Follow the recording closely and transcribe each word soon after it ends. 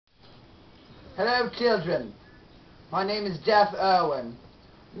Hello, children. My name is Jeff Irwin.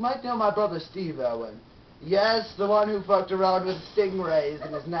 You might know my brother Steve Irwin. Yes, the one who fucked around with stingrays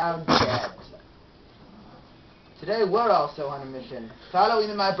and is now dead. Today we're also on a mission,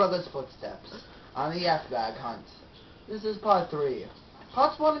 following in my brother's footsteps, on the F-bag hunt. This is part 3.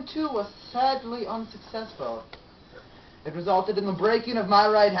 Parts 1 and 2 were sadly unsuccessful. It resulted in the breaking of my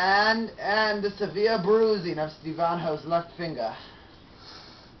right hand and the severe bruising of Steve-hano's left finger.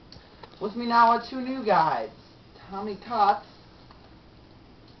 With me now are 2 new guys, Tommy Tots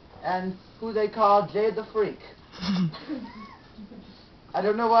and who they call Jade the Freak. I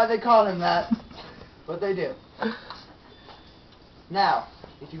don't know why they call him that, but they do. Now,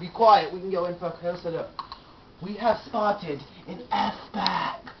 if you be quiet, we can go in for a closer look. We have spotted an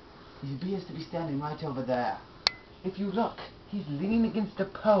F-bag. He appears to be standing right over there. If you look, he's leaning against a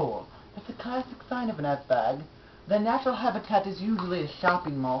pole. That's a classic sign of an F-bag. Their natural habitat is usually a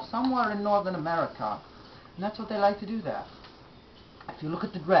shopping mall somewhere in Northern America. And that's what they like to do there. If you look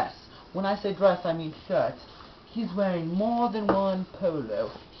at the dress, when I say dress, I mean shirt, he's wearing more than one polo.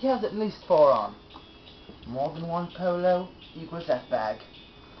 He has at least 4 on. More than one polo equals F-bag.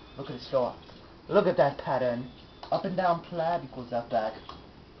 Look at his shorts. Look at that pattern. Up and down plaid equals F-bag.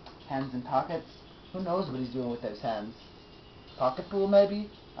 Hands in pockets. Who knows what he's doing with those hands? Pocket pool, maybe?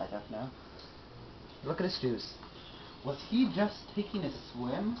 I don't know. Look at his shoes. Was he just taking a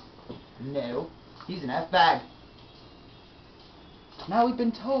swim? No. He's an F-bag. Now we've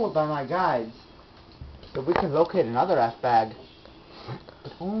been told by my guides that we can locate another F-bag,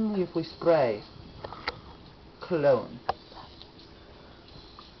 but only if we spray cologne.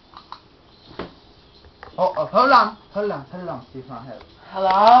 Oh, hold on, Steve-hano.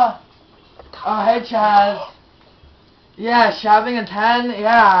 Hello? Oh, hey, Chaz. Yeah, shopping in 10?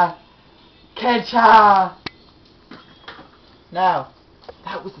 Yeah. Okay, ciao. Now,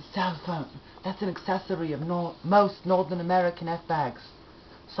 that was a cell phone. That's an accessory of most Northern American F-bags.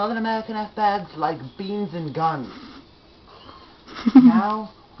 Southern American F-bags like beans and guns.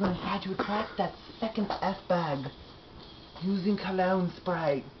 Now, we're going to try to attract that second F-bag using cologne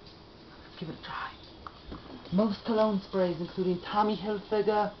spray. Let's give it a try. Most cologne sprays, including Tommy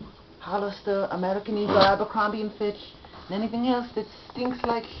Hilfiger, Hollister, American Eagle, Abercrombie & Fitch, and anything else that stinks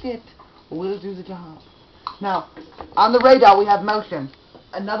like shit, will do the job. Now, on the radar we have motion.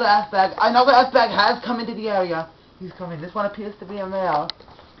 Another F-bag has come into the area. He's coming. This one appears to be a male.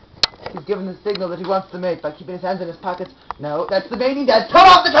 He's giving the signal that he wants to mate by keeping his hands in his pockets. No, that's the mating dead. Turn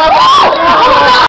off the camera!